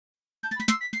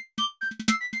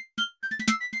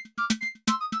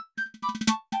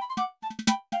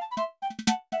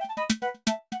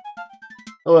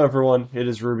Hello everyone, it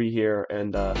is Ruby here,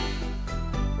 and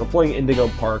we're playing Indigo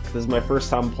Park. This is my first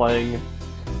time playing.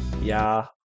 Yeah,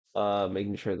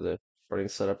 making sure the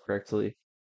recording's set up correctly.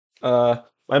 My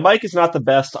mic is not the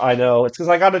best, I know. It's because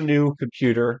I got a new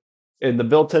computer, and the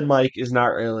built-in mic is not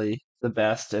really the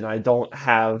best, and I don't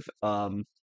have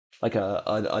like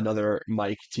another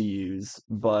mic to use,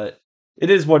 but it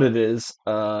is what it is.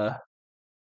 Yeah,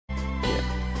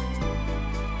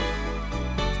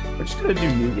 we're just gonna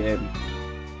do new game.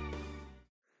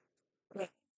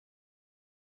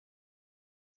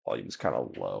 Volume's kind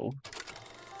of low.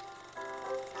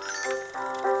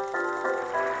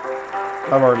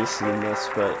 I've already seen this,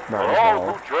 but For might as all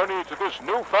well. who journey to this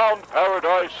newfound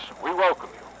paradise, we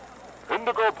welcome you.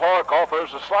 Indigo Park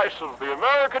offers a slice of the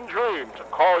American dream to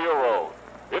call your own.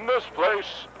 In this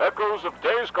place, echoes of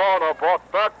days gone are brought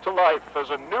back to life as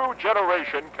a new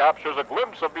generation captures a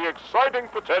glimpse of the exciting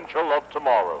potential of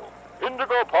tomorrow.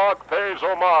 Indigo Park pays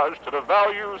homage to the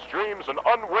values, dreams, and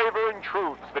unwavering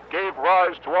truths that gave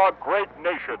rise to our great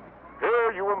nation.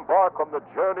 Here you embark on the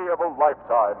journey of a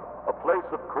lifetime, a place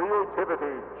of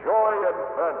creativity, joy, and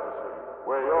fantasy,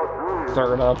 where your dreams...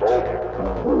 Start it up.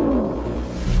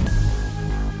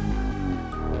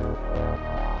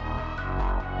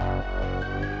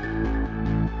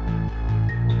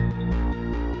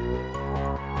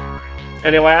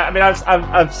 Anyway, I mean,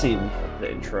 I've seen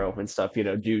the intro and stuff. You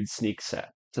know, dude sneaks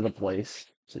to the place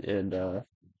and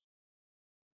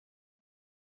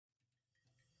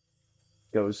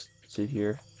goes to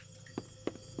here.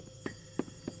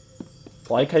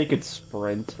 I like how you could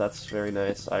sprint. That's very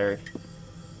nice. Okay,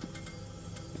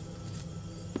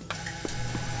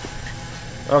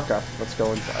 let's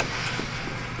go inside.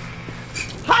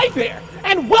 Hi there,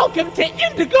 and welcome to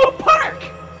Indigo Park,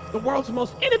 the world's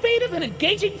most innovative and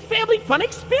engaging family fun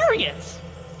experience.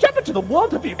 Jump into the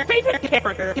world of your favorite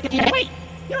character. Wait,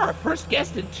 you're our first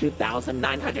guest in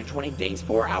 2,920 days,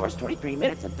 4 hours, 23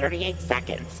 minutes, and 38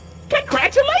 seconds.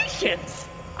 Congratulations!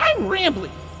 I'm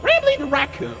Rambly the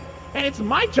raccoon, and it's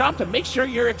my job to make sure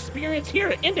your experience here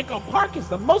at Indigo Park is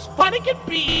the most fun it can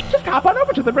be. Just hop on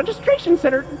over to the registration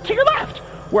center to your left,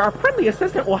 where our friendly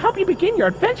assistant will help you begin your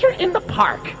adventure in the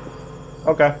park.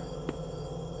 Okay.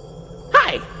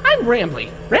 Hi, I'm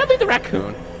Rambly the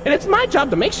raccoon, and it's my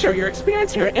job to make sure your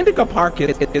experience here at Indigo Park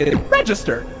is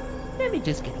registered. Let me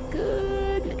just get a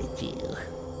good look at you.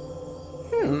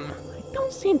 I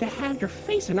don't seem to have your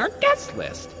face in our guest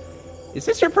list. Is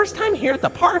this your first time here at the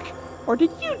park, or did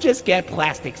you just get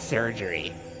plastic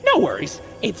surgery? No worries,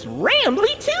 it's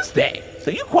Rambly Tuesday,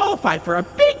 so you qualify for a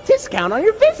big discount on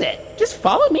your visit. Just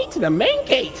follow me to the main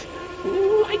gate.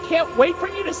 Ooh, I can't wait for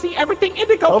you to see everything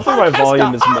Indigo Hopefully Park my has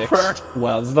volume to is offer. mixed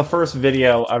well. This is the first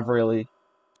video I've really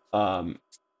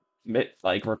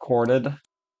like recorded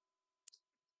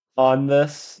on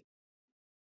this.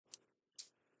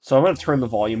 So I'm gonna turn the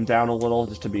volume down a little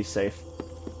just to be safe,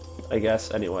 I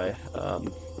guess. Anyway,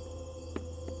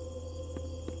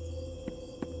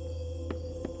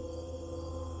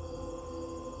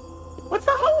 What's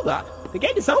the holdup? The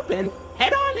gate is open.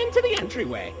 Head on into the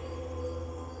entryway.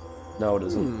 no, it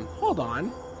isn't. Hold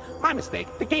on. My mistake.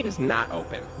 The gate is not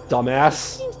open. Dumbass.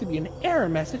 Seems to be an error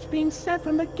message being sent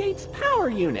from the gate's power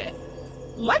unit.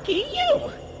 Lucky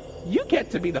you! You get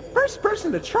to be the first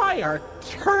person to try our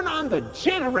turn on the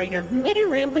generator mini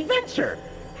Rambly venture.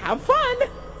 Have fun!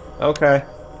 Okay.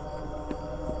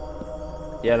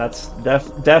 Yeah, that's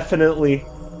definitely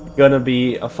gonna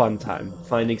be a fun time.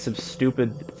 Finding some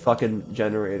stupid fucking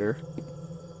generator.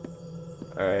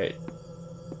 Alright.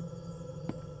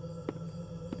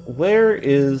 Where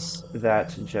is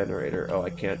that generator? Oh, I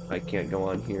can't go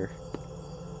on here.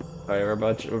 Alright,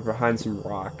 we're behind some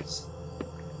rocks.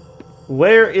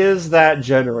 Where is that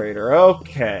generator?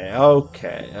 Okay.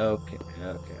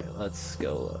 Let's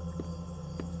go look.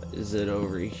 Is it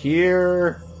over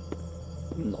here?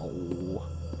 No.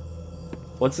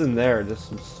 What's in there? Just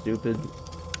some stupid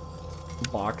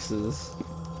boxes.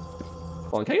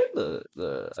 Hold on, can I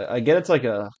get I get it's like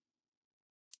a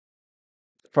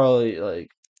probably like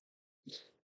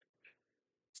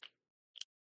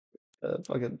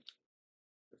fucking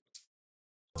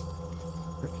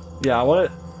yeah, I want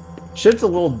it. Shit's a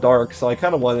little dark, so I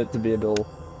kind of want it to be a little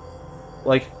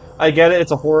like I get it.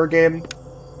 It's a horror game.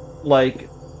 Like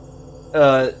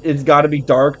it's got to be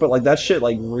dark, but like that shit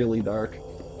like really dark.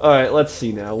 All right, let's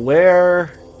see now.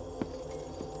 Where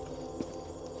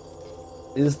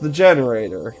is the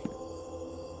generator?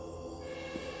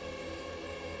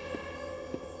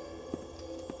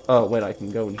 Oh wait, I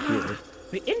can go in here.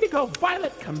 The Indigo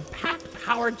Violet Compact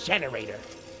Power Generator.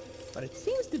 But it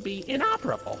seems to be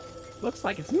inoperable. Looks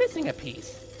like it's missing a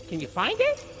piece. Can you find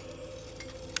it?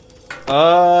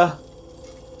 Uh,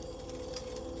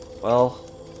 well,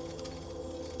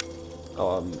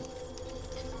 oh,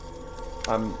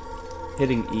 I'm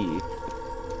hitting E.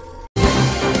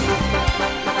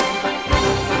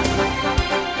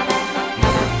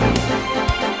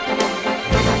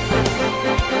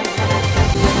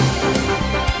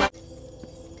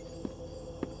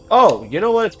 Oh, you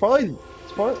know what? It's probably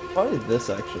this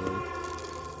actually.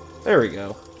 There we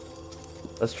go.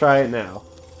 Let's try it now.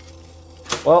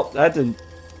 Well, that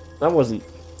wasn't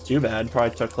too bad.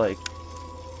 Probably took like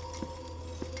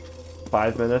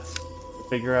 5 minutes to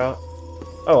figure out.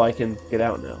 Oh, I can get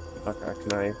out now. Okay,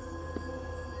 can I?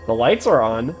 The lights are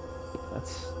on.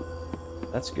 That's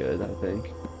that's good, I think.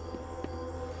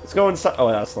 Let's go inside. Oh,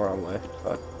 that's the wrong way.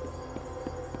 Fuck.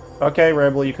 Okay,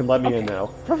 Ramble, you can let me in Okay, now.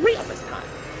 for real this time.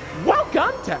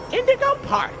 Welcome to Indigo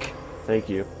Park. Thank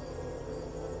you.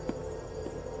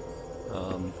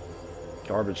 Um,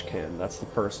 Garbage can. That's the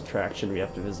first attraction we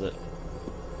have to visit.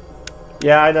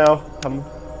 Yeah, I know.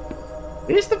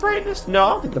 Is the brightness? No, I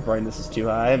don't think the brightness is too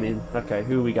high. I mean, okay,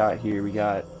 who we got here? We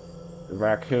got the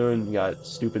raccoon, we got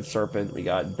stupid serpent, we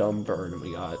got dumb bird, and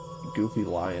we got goofy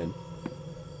lion.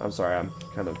 I'm sorry, I'm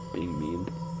kind of being mean.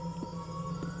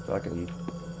 Fucking.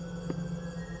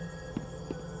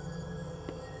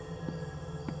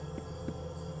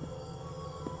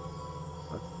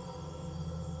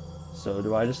 So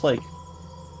do I just like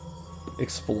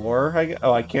explore?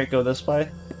 Oh, I can't go this way.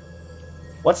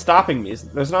 What's stopping me?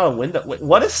 There's not a window. Wait,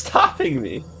 what is stopping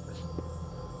me?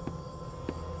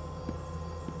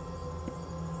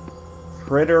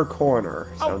 Critter Corner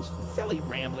Oh, sounds. silly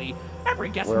Rambly. Every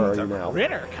guest Where are needs a you now?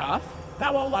 critter cuff.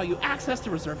 That will allow you access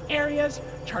to reserved areas,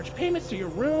 charge payments to your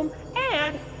room,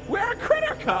 and wear a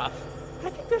critter cuff. I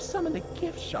think there's some in the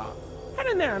gift shop. Head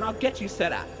in there and I'll get you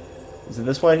set up. Is it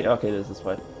this way? Okay, it is this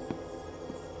way.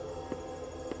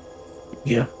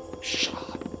 Yeah. Shut.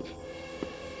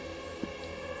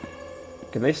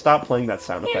 Can they stop playing that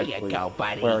sound Here effect, you please? go,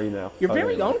 buddy. Where are you now? Your Oh, there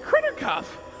very you are. own critter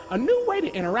cuff. A new way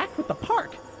to interact with the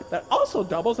park that also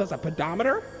doubles as a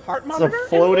pedometer, heart It's a monitor,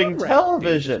 floating and mood ring.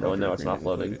 television. Oh no, it's not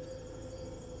floating.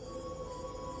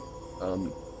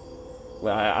 Um,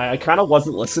 well, I kind of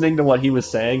wasn't listening to what he was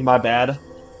saying. My bad.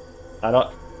 I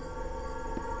don't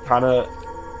kind of.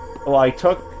 Well, I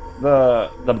took the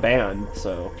band,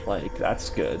 so like that's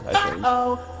good. I think.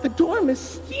 Uh-oh, the door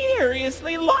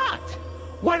mysteriously locked.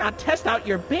 Why not test out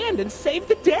your band and save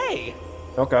the day?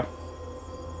 Okay.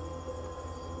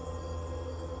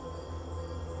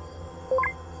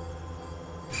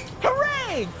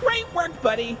 Hooray! Great work,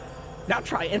 buddy. Now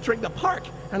try entering the park,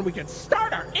 and we can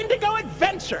start our Indigo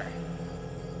adventure.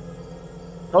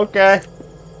 Okay.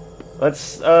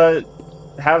 Let's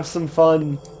have some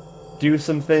fun, do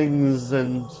some things,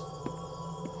 and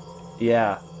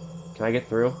yeah. Can I get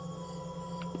through?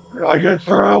 Can I get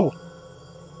through?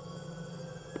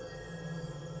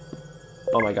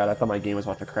 Oh my god, I thought my game was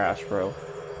about to crash, bro.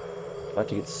 I'm about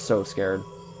to get so scared.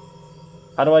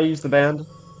 How do I use the band?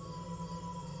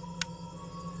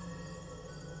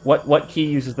 What key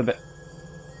uses the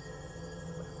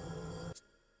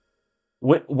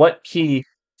what key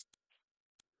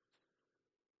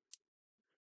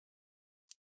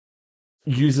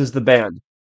uses the band?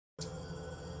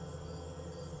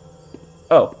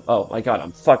 Oh my god,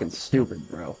 I'm fucking stupid,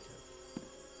 bro.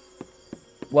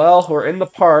 Well, we're in the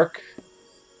park.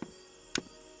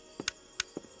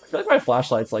 I feel like my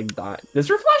flashlight's like die. Does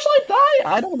your flashlight die?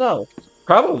 I don't know.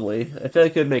 Probably. I feel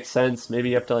like it makes sense. Maybe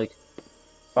you have to like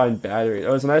find battery.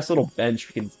 Oh, it's a nice little bench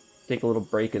we can take a little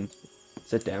break and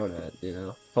sit down at, you know?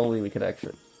 If only we could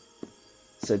actually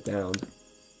sit down.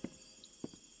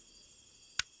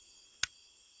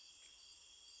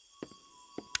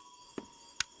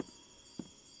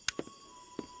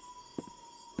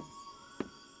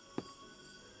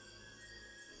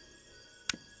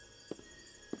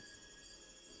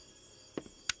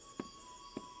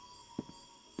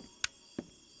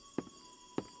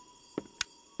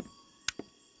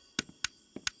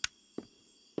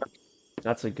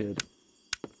 That's a good.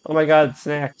 Oh my god,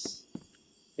 snacks.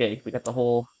 Yay, we got the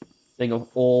whole thing of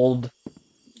old,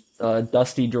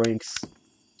 dusty drinks.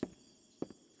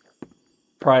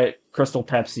 Probably Crystal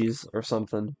Pepsis or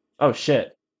something. Oh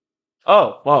shit.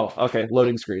 Oh, whoa, okay,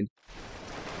 loading screen.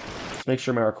 Let's make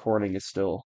sure my recording is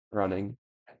still running.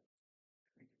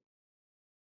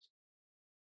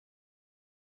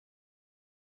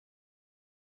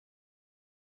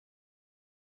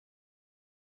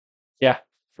 Yeah,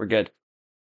 we're good.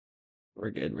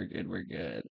 We're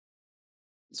good.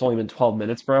 It's only been 12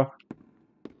 minutes, bro.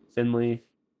 Finley,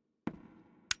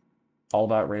 all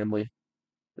about Ramley.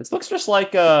 This looks just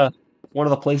like one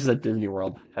of the places at Disney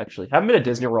World, actually. Haven't been at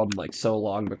Disney World in like so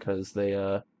long because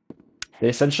they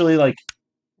essentially like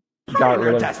got Pardon rid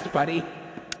our of. dust, buddy.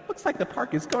 Looks like the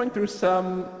park is going through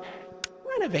some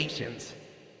renovations.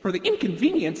 For the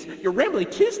inconvenience, your Rambly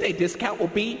Tuesday discount will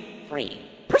be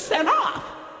 3% off.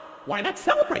 Why not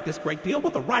celebrate this great deal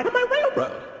with a ride on my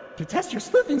railroad? To test your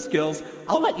sleuthing skills,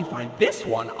 I'll let you find this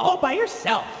one all by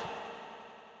yourself.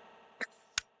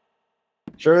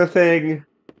 Sure thing.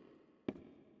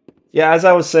 Yeah, as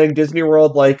I was saying, Disney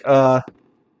World, like,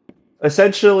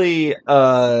 essentially,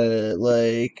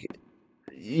 like,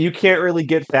 you can't really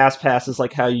get fast passes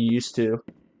like how you used to.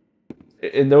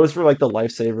 And those were like the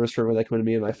lifesavers for like when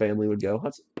me and my family would go.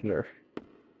 That's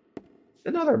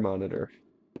another monitor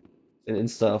and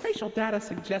stuff. Facial data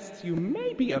suggests you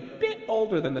may be a bit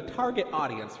older than the target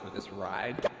audience for this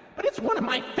ride, but it's one of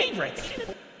my favorites.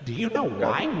 Do you know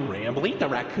why Rambly the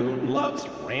raccoon loves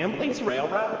Rambling's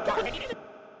Railroad?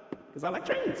 Because I like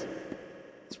trains.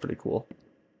 It's pretty cool.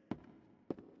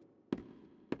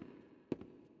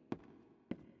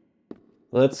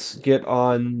 Let's get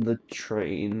on the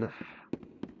train.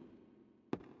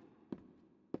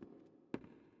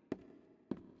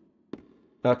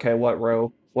 Okay, what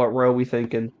row? What row we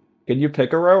thinking? Can you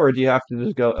pick a row or do you have to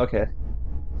just go? Okay.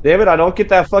 Damn it, I don't get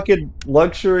that fucking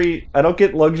luxury. I don't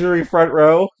get luxury front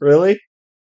row. Really?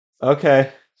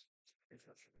 Okay.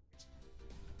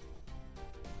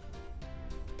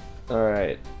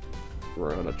 Alright.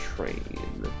 We're on a train.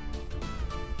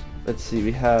 Let's see,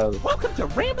 we have... Welcome to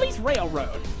Rambly's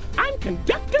Railroad. I'm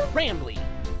Conductor Rambly.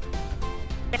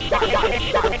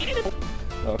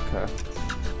 Okay.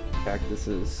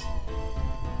 Cactuses.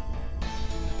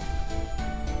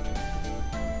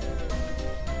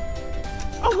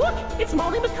 Oh, look! It's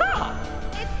Molly McCaw!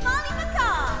 It's Molly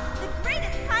McCaw, the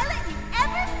greatest pilot you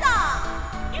ever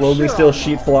saw! Lonely Sure Still are.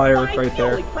 Sheet Flyer Why, right we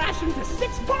there. only crashed into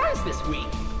 6 bars this week.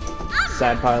 I'm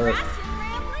Sad not pilot. crashing,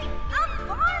 Rambly. I'm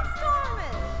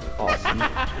barnstorming! Awesome.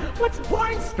 What's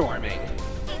barnstorming?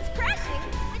 It's crashing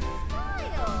with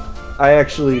style! I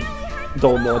actually Really hurts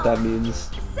don't know what that along.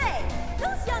 means. Say,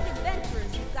 those young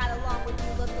adventurers you've got along with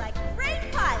you look like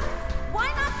great pilots. Why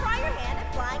not try your hand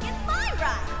at flying in my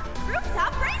ride?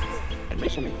 Rooftop races!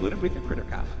 Admission included with your critter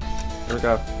cuff. Here we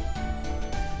go.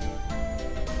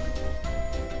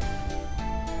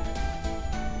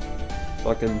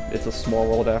 Fucking, it's a small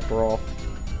world after all.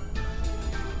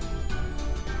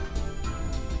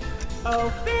 Oh,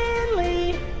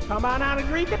 Finley! Come on out and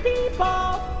greet the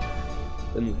people!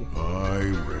 And I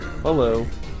ran. hello.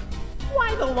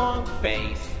 Why the long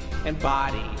face and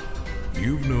body?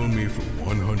 You've known me for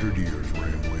 100 years,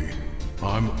 Rambly.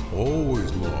 I'm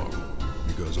always long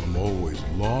because I'm always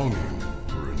longing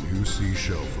for a new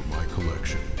seashell for my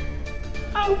collection.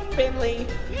 Oh, Finley,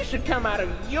 you should come out of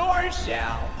your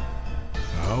shell.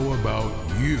 How about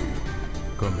you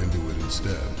come into it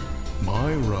instead?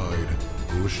 My ride,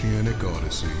 Oceanic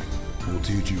Odyssey, will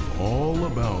teach you all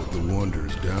about the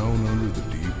wonders down under the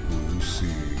deep blue sea.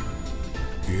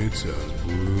 It's as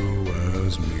blue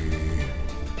as me.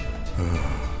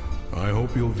 I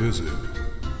hope you'll visit.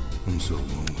 I'm so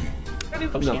lonely.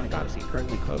 Oceanic Odyssey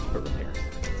currently closed for repairs.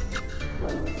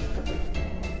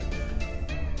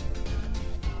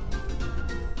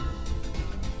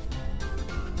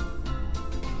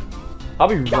 I'll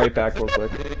be right back real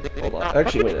quick. Hold on.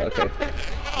 Actually, wait, okay.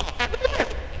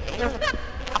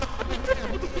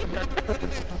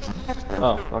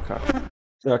 Oh, okay.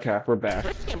 Okay, we're back.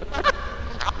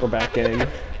 We're back, gang.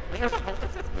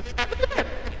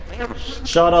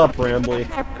 Shut up, Rambly.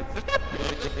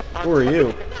 Who are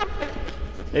you?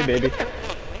 Hey, baby.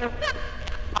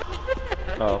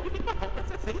 Oh.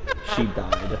 She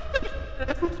died.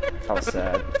 How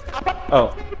sad.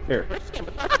 Oh, here.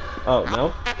 Oh,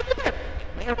 no?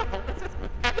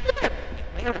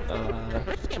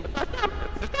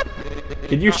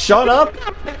 Can you shut up?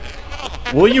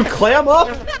 Will you clam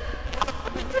up?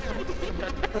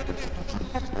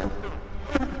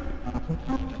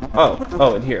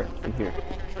 Oh, in here.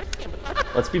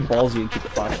 Let's be ballsy and keep the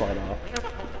flashlight off.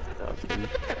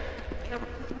 No,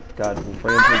 God,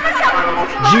 Ramsey.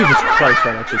 Jesus Christ,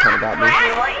 that actually kind of got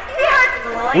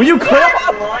me. Will you clam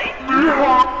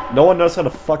up? No one knows how to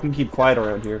fucking keep quiet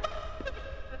around here.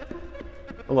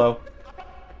 Hello.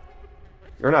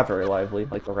 You're not very lively,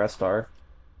 like the rest are.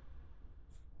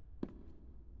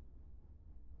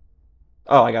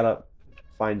 Oh, I gotta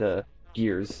find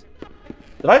gears.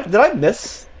 Did I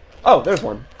miss? Oh, there's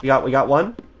one. We got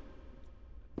one.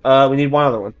 We need one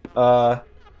other one.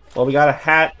 Well, we got a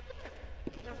hat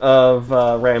of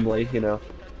Rambly, you know,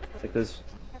 like those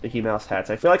Mickey Mouse hats.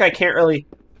 I feel like I can't really,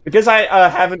 because I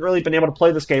haven't really been able to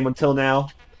play this game until now.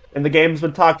 and the game's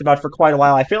been talked about for quite a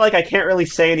while. I feel like I can't really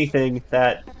say anything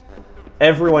that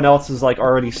everyone else has like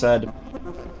already said.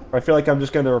 Or I feel like I'm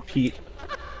just gonna repeat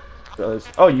those.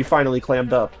 Oh, you finally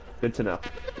clammed up. Good to know.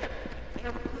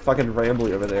 Fucking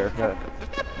rambly over there. Yeah.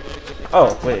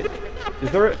 Oh, wait.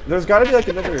 There's gotta be like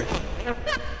another...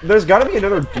 There's gotta be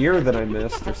another gear that I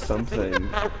missed or something.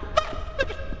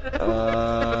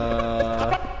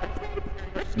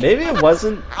 Maybe it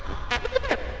wasn't...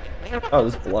 Oh,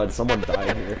 there's blood. Someone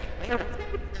died here.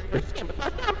 Let's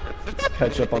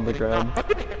catch up on the ground.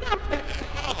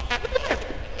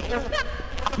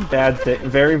 Bad thing,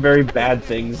 very, very bad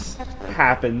things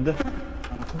happened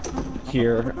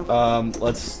here.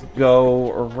 Let's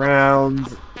go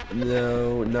around.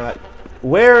 No, not.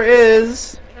 Where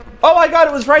is? Oh my God!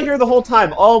 It was right here the whole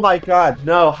time. Oh my God!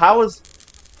 No, how is?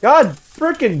 God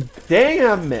freaking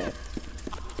damn it!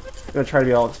 I'm gonna try to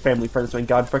be all family friends, saying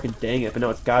God freaking dang it, but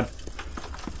no, it's God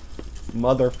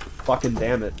motherfucking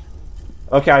damn it.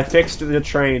 Okay, I fixed the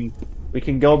train. We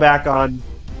can go back on,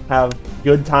 have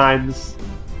good times.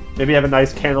 Maybe have a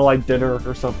nice candlelight dinner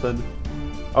or something.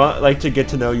 I'd like to get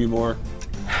to know you more.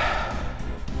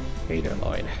 Hey there,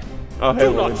 Lloyd. Oh, hey, Do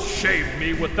Lloyd. not shame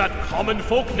me with that common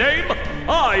folk name.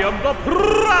 I am the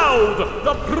proud,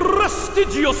 the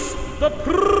prestigious, the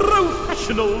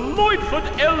professional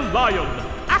Lloydford L. Lion,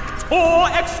 actor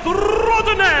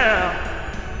extraordinaire.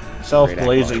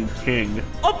 Self-blazing king.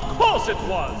 Of course it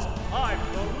was. I'm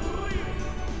the real...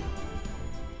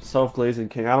 Self-blazing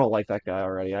king. I don't like that guy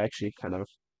already. I actually kind of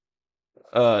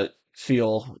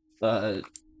feel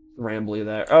rambly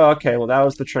there. Oh, okay. Well, that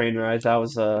was the train ride. It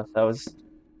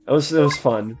was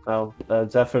fun. I'll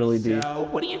definitely be. So,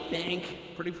 what do you think?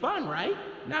 Pretty fun, right?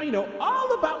 Now you know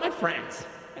all about my friends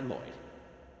and Lloyd.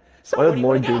 So, What where did do you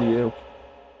Lloyd wanna do to go? you?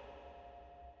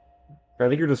 I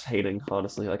think you're just hating,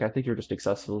 honestly. Like I think you're just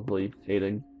excessively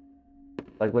hating.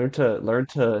 Like learn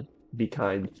to be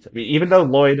kind. I mean, even though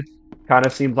Lloyd kind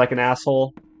of seems like an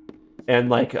asshole and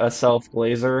like a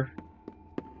self-glazer,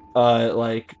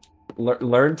 like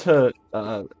learn to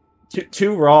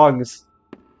two wrongs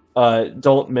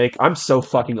don't make. I'm so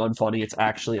fucking unfunny. It's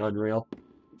actually unreal.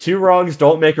 Two wrongs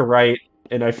don't make a right,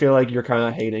 and I feel like you're kind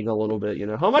of hating a little bit. You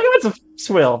know? Oh my God, it's a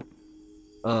swill.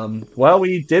 Well,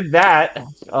 we did that.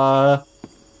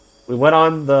 We went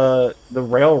on the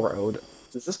railroad.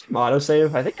 Does this come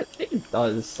autosave? I think it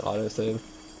does autosave.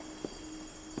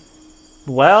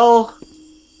 Well,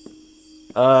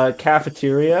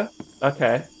 cafeteria.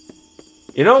 Okay.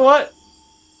 You know what?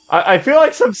 I feel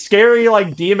like some scary,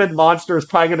 like, demon monster is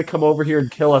probably gonna come over here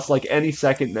and kill us, like, any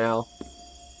second now.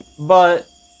 But,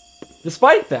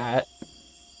 despite that...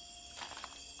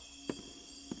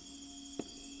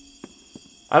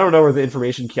 I don't know where the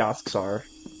information kiosks are.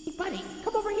 Hey, buddy,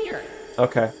 come over here.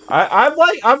 Okay. I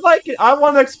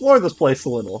want to explore this place a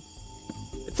little.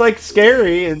 It's, like,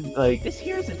 scary and, like... This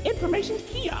here is an information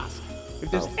kiosk. If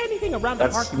there's anything around the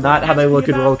That's park you not wanna how they ask me look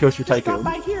in about, Roller Coaster just Tycoon. Stop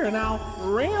by here and I'll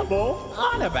ramble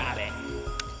on about it.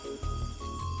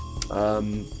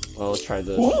 Well, let's try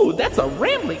this. Ooh, that's a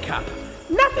Rambly cup.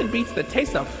 Nothing beats the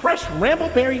taste of fresh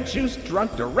Rambleberry juice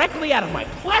drunk directly out of my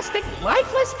plastic,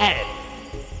 lifeless head.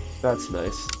 That's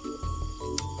nice.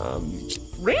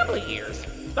 Rambly ears.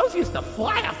 Those used to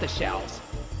fly off the shelves.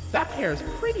 That pair is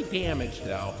pretty damaged,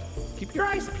 though. Keep your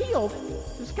eyes peeled.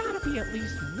 There's gotta be at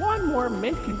least one more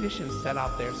mint condition set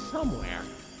out there somewhere.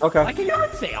 Okay. Like a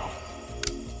yard sale.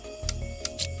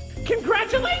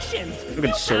 Congratulations! Look at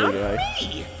You silly found guy.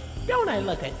 me! Don't I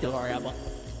look adorable?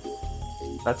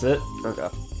 That's it? Okay.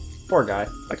 Poor guy.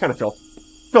 I kind of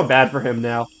feel bad for him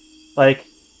now. Like,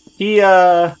 he,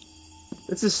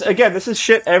 this is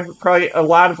shit probably a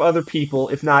lot of other people,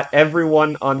 if not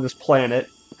everyone on this planet,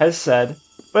 has said.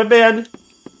 But man,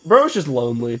 bro's just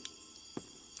lonely.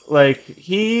 Like,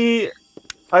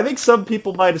 I think some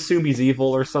people might assume he's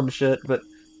evil or some shit, but,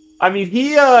 I mean,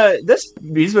 this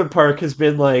amusement park has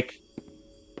been, like,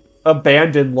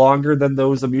 abandoned longer than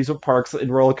those amusement parks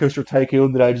in Roller Coaster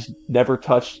Tycoon that I just never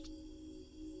touched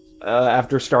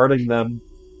after starting them.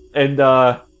 And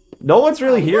no one's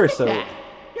really here, Look at so that.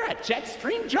 You're at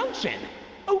Jetstream Junction.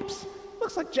 Oops.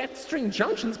 Looks like Jetstream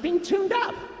Junction's being tuned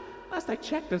up. Last I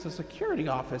checked, there's a security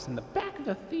office in the back of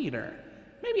the theater.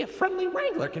 Maybe a friendly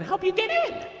wrangler can help you get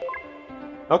in.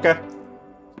 okay.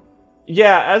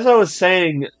 Yeah, as I was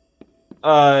saying,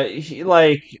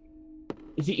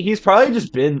 he's probably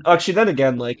just been. Actually, then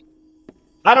again, like,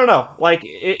 I don't know. Like,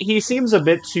 he seems a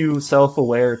bit too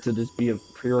self-aware to just be a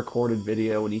pre-recorded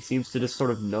video, and he seems to just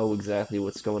sort of know exactly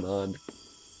what's going on.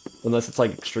 Unless it's,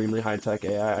 like, extremely high-tech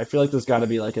AI. I feel like there's gotta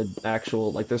be, like, an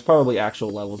actual... Like, there's probably actual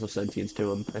levels of sentience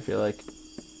to him, I feel like.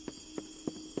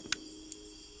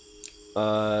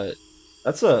 Uh,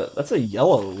 that's a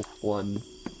yellow one.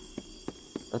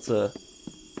 That's a.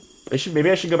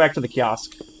 Maybe I should go back to the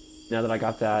kiosk now that I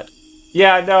got that.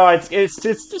 Yeah, no, it's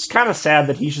just kind of sad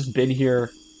that he's just been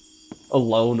here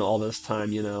alone all this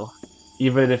time, you know,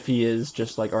 even if he is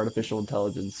just like artificial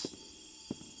intelligence.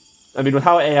 I mean, with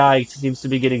how AI seems to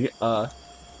be getting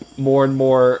more and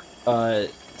more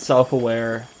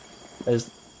self-aware as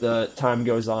the time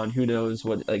goes on, who knows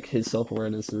what like his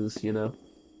self-awareness is, you know?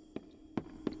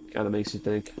 Kind of makes you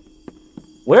think.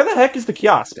 Where the heck is the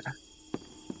kiosk?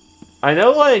 I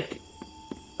know, like,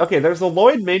 okay, there's the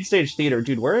Lloyd Mainstage Theater,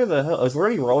 dude. Where the hell is there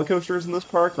any roller coasters in this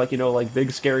park? Like, you know, like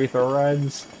big scary thrill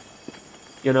rides.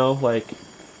 You know, like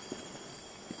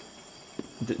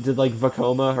did like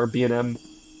Vekoma or B&M?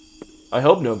 I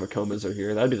hope no Vekomas are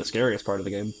here. That'd be the scariest part of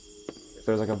the game. If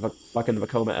there's like a fucking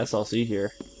Vekoma SLC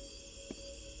here.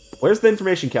 Where's the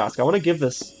information kiosk? I want to give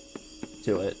this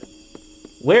to it.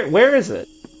 Where is it?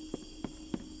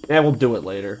 Yeah, we'll do it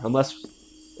later. Unless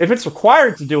if it's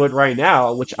required to do it right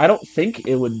now, which I don't think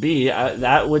it would be,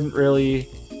 that wouldn't really.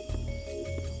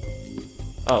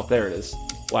 Oh, there it is.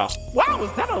 Wow. Wow,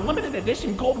 is that a limited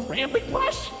edition gold rambling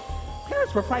plush?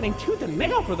 Parents were fighting tooth and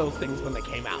nail for those things when they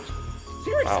came out.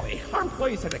 Seriously, our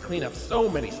employees had to clean up so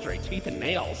many stray teeth and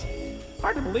nails.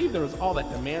 Hard to believe there was all that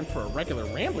demand for a regular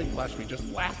rambling plush we just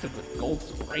blasted with gold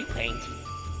spray paint.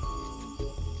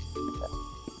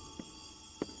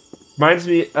 Reminds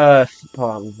me, hold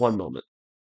on one moment.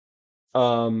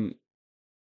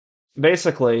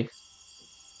 Basically,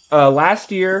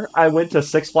 last year I went to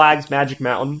Six Flags Magic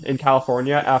Mountain in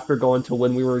California after going to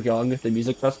When We Were Young, the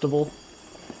music festival.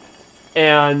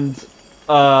 And,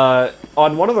 on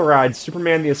one of the rides,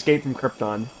 Superman the Escape from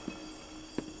Krypton,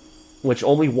 which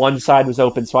only one side was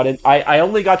open, so I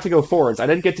only got to go forwards. I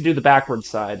didn't get to do the backwards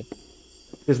side,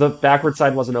 because the backwards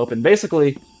side wasn't open.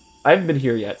 Basically, I haven't been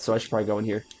here yet, so I should probably go in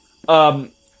here.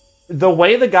 The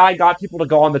way the guy got people to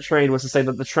go on the train was to say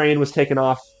that the train was taken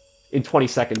off in 20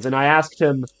 seconds, and I asked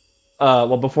him,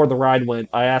 well, before the ride went,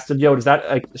 I asked him, yo, does that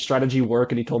like strategy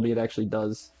work? And he told me it actually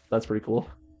does. That's pretty cool.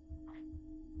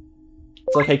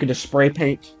 It's like how you can just spray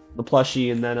paint the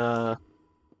plushie and then,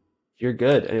 you're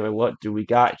good. Anyway, what do we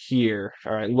got here?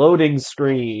 All right, loading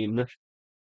screen.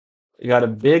 We got a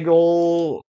big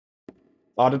ol'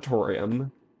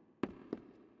 auditorium.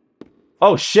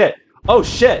 Oh shit! Oh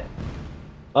shit!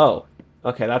 Oh,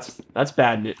 okay, that's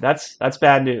bad news. That's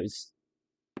bad news.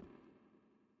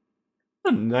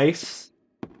 A nice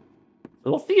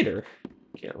little theater.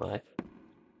 Can't lie.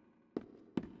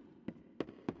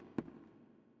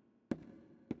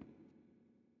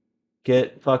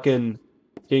 Get fucking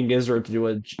King Gizzard to do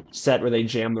a set where they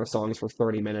jam their songs for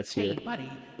 30 minutes here. Hey,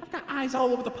 buddy, I've got eyes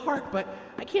all over the park, but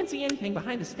I can't see anything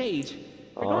behind the stage.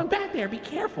 If you're going back there, be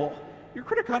careful. Your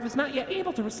Criticov is not yet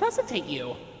able to resuscitate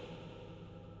you.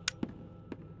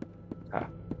 Ah,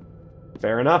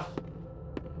 fair enough.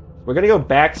 We're gonna go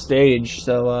backstage,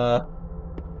 so,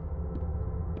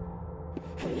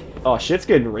 oh, shit's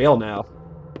getting real now.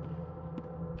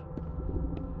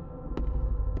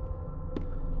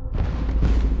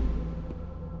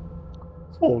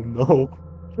 Oh no.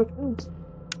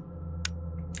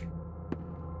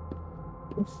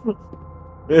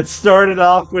 It started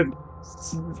off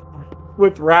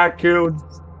with raccoons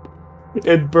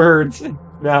and birds, and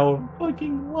now a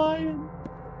fucking lion.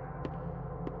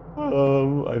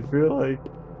 I feel like.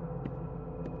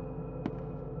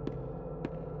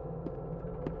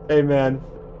 Hey man,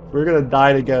 we're gonna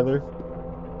die together.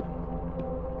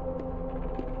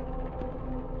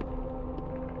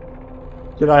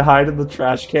 Can I hide in the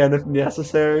trash can if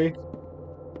necessary?